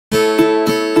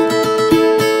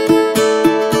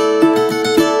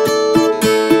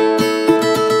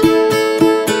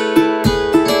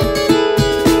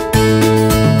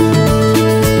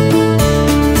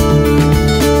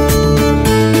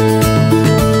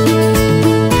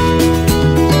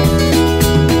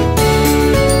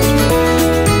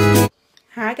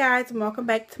guys, and welcome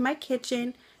back to my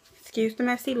kitchen. Excuse the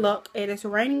messy look. It is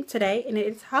raining today and it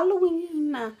is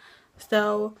Halloween.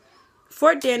 So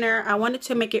for dinner, I wanted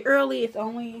to make it early. It's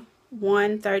only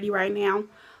 1:30 right now,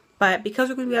 but because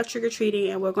we're going to be out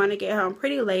trick-or-treating and we're going to get home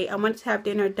pretty late, I wanted to have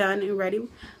dinner done and ready.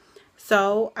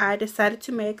 So I decided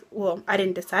to make, well, I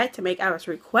didn't decide to make, I was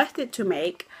requested to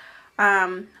make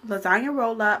lasagna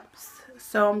roll-ups.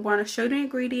 So I'm going to show you the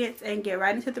ingredients and get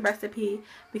right into the recipe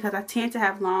because I tend to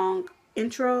have long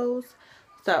intros.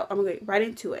 So I'm going to get right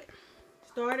into it.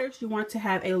 Starters, you want to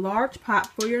have a large pot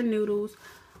for your noodles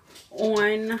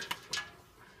on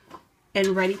and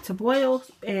ready to boil.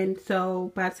 And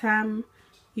so by the time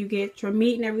you get your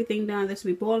meat and everything done, this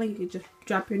will be boiling. You can just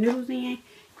drop your noodles in.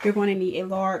 You're going to need a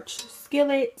large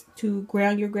skillet to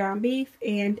ground your ground beef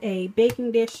and a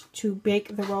baking dish to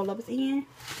bake the roll-ups in.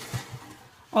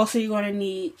 Also, you're going to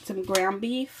need some ground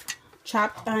beef,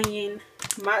 chopped onion,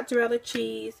 mozzarella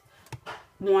cheese,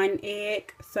 1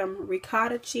 egg, some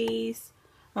ricotta cheese,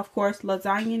 of course,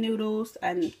 lasagna noodles,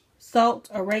 and salt,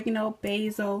 oregano,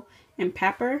 basil, and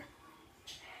pepper.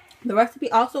 The recipe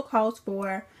also calls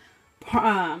for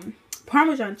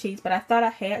Parmesan cheese, but I thought I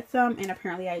had some, and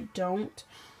apparently I don't.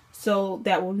 So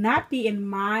that will not be in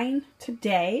mine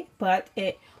today, but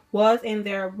it was in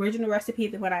their original recipe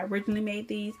when I originally made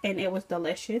these, and it was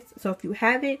delicious. So if you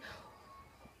have it,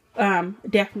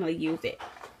 definitely use it.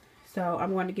 So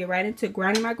I'm going to get right into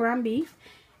grinding my ground beef.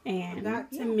 And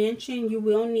not to mention, you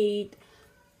will need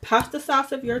pasta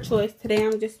sauce of your choice. Today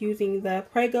I'm just using the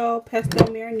Prego Pesto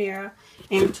Marinara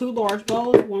and 2 large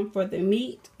bowls, one for the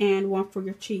meat and one for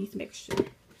your cheese mixture.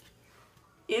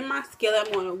 In my skillet,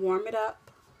 I'm going to warm it up.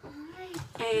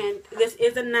 And this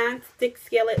is a non-stick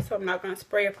skillet, so I'm not going to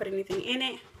spray or put anything in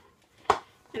it.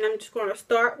 And I'm just going to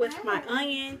start with my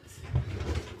onions.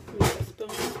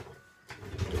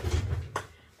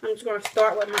 I'm just going to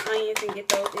start with my onions and get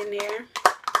those in there.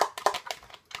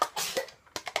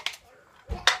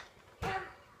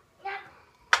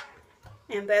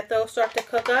 And let those start to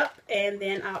cook up, and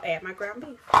then I'll add my ground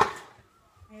beef. I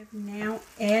have now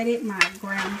added my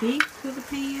ground beef to the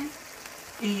pan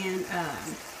and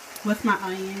with my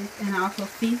onions, and I also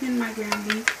seasoned my ground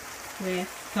beef with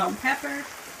salt and pepper.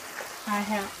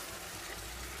 I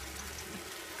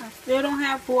still don't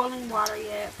have boiling water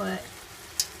yet, but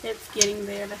it's getting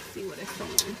there. Let's see what it's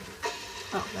saying.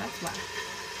 Oh, that's why.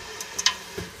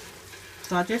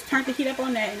 So I just turned the heat up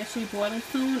on that, and it should be boiling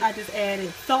soon. I just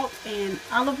added salt and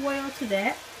olive oil to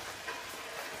that.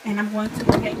 And I'm going to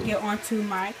go ahead and get onto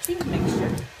my cheese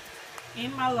mixture.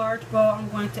 In my large bowl, I'm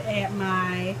going to add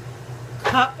my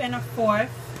 1.25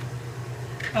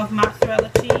 cups of mozzarella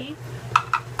cheese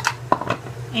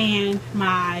and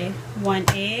my 1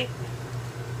 egg.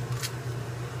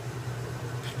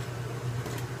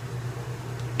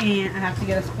 And I have to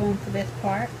get a spoon for this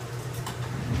part.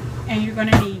 And you're going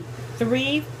to need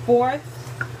 3/4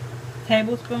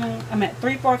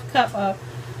 cup of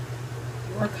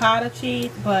ricotta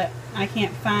cheese, but I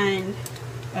can't find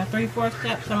a 3/4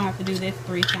 cup, so I'm going to have to do this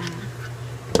 3 times.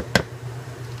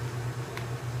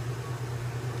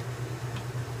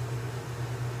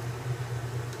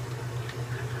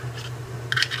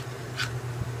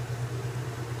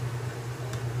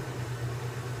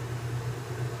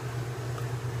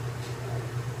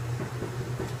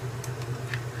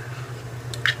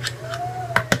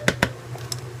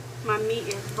 My meat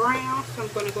is brown, so I'm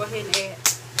going to go ahead and add,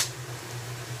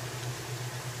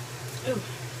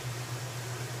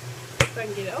 if I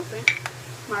can get it open,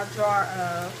 my jar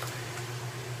of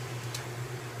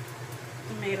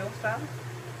tomato sauce.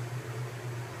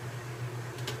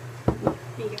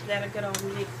 And give that a good old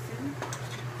mixing.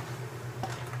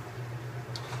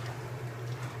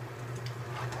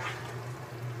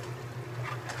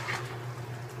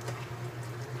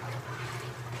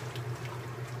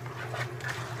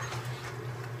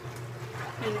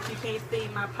 And if you can't see,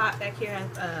 my pot back here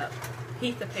has a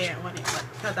pizza pan on it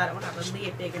because I don't have a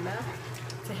lid big enough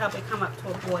to help it come up to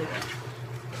a boil.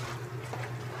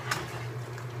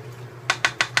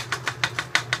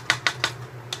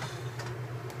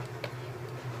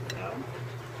 So,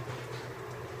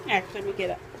 actually, let me get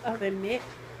an oven mitt.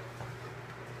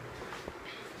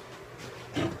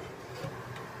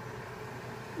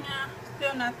 Nah,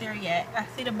 still not there yet. I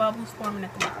see the bubbles forming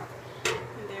at the bottom.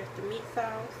 And there's the meat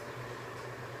sauce.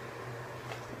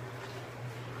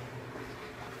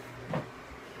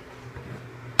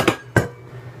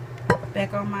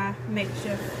 Back on my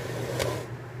mixture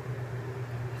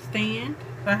stand.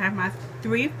 So I have my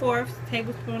 3/4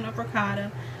 tablespoon of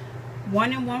ricotta,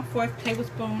 1 1/4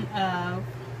 tablespoon of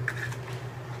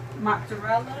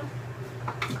mozzarella.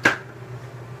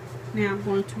 Now I'm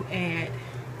going to add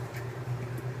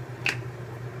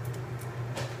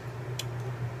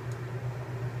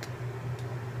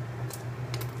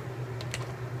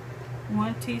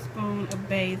 1 teaspoon of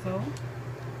basil,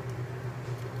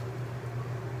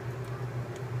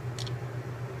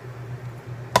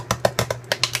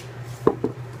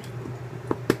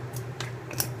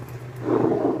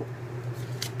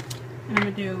 and I'm going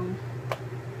to do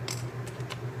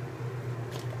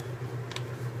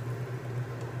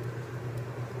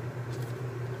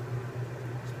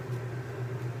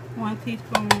 1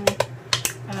 teaspoon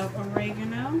of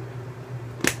oregano.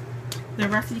 The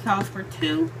recipe calls for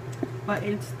 2, but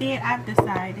instead I've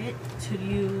decided to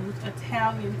use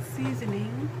Italian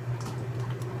seasoning.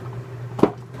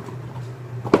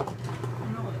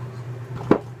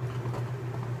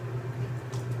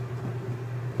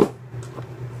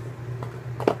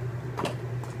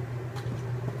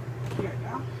 Here we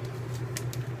go.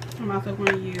 I'm also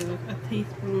going to use a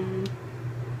teaspoon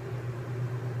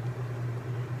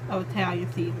of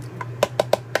Italian seasoning.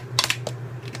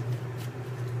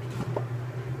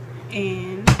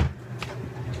 And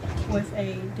with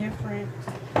a different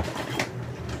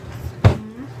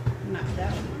spoon, not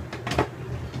that one.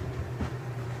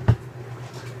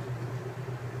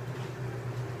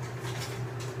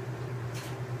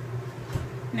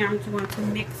 Now I'm just going to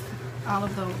mix all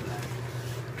of those up.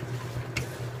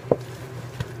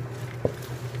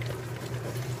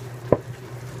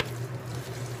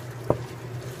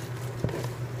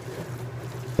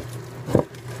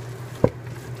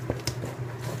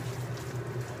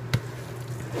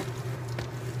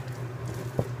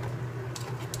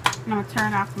 I'm going to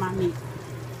turn off my meat.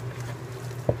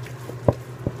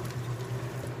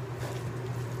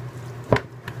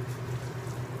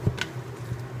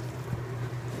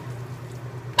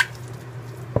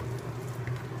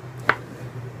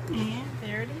 And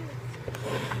there it is.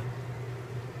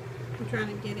 I'm trying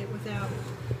to get it without.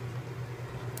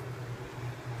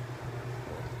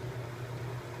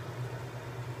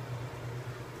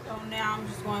 So now I'm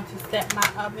just going to set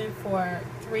my oven for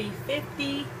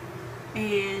 350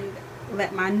 and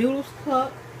let my noodles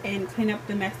cook and clean up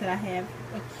the mess that I have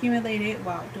accumulated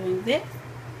while doing this,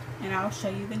 and I'll show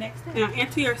you the next step. Now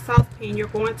into your saucepan you're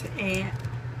going to add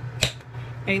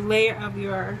a layer of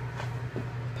your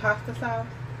pasta sauce,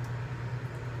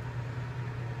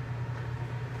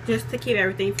 just to keep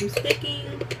everything from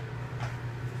sticking.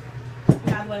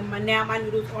 Now my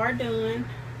noodles are done,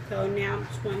 so now I'm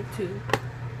just going to,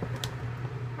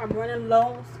 I'm running low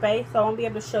on space, so I won't be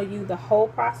able to show you the whole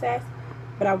process,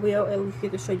 but I will at least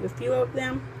get to show you a few of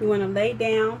them. You want to lay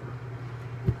down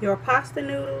your pasta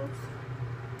noodles.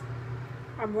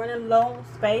 I'm running low on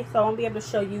space, so I won't be able to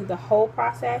show you the whole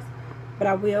process, but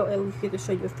I will at least get to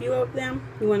show you a few of them.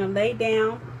 You want to lay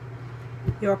down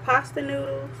your pasta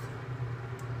noodles.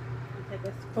 Take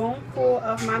a spoonful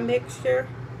of my mixture.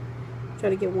 Try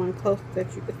to get one close so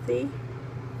that you can see,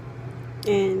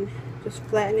 and just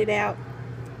flatten it out.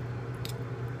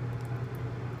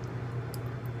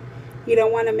 You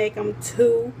don't want to make them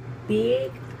too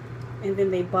big and then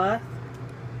they bust,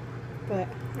 but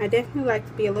I definitely like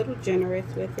to be a little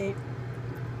generous with it.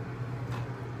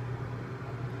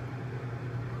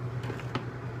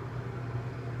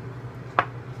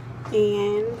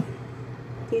 And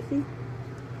you see,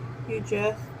 you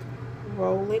just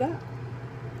roll it up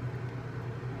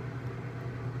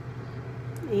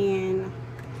and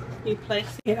you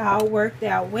place it. All worked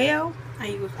out well. I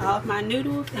used all of my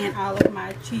noodles and all of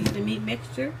my cheese and meat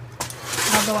mixture,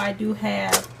 although I do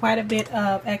have quite a bit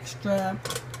of extra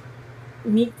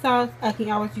meat sauce. I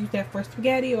can always use that for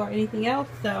spaghetti or anything else.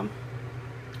 So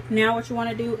now what you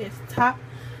want to do is top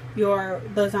your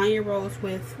lasagna rolls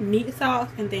with meat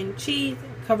sauce and then cheese,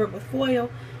 cover it with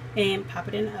foil, and pop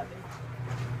it in the oven.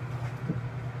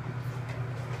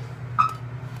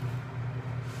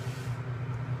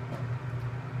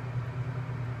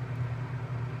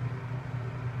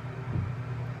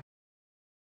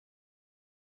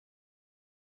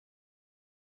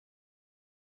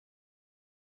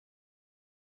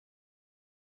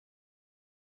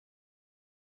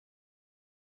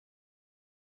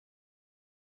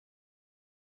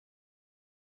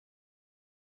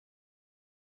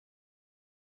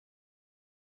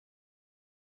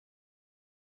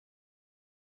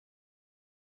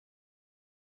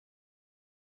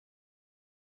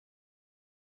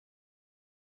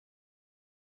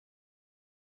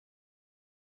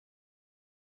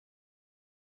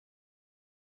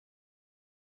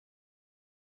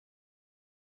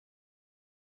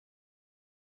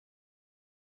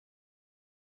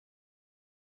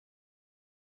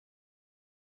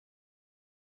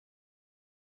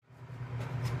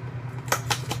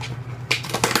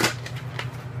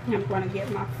 I'm going to get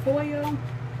my foil.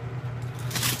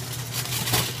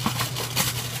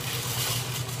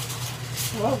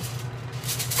 Whoa.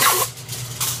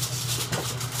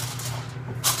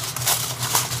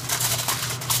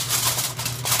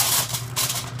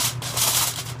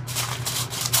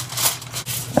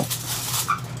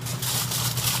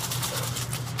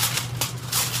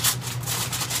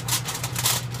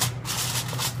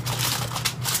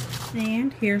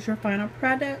 And here's your final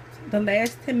product. The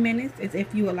last 10 minutes is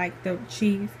if you would like the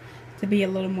cheese to be a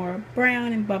little more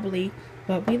brown and bubbly,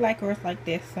 but we like ours like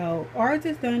this. So ours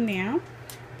is done now.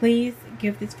 Please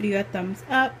give this video a thumbs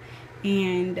up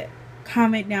and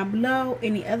comment down below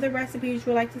any other recipes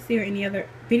you would like to see or any other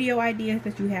video ideas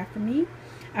that you have for me.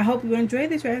 I hope you enjoy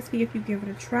this recipe if you give it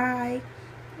a try.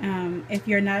 If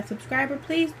you're not a subscriber,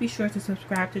 please be sure to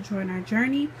subscribe to join our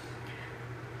journey.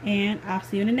 And I'll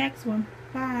see you in the next one.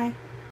 Bye.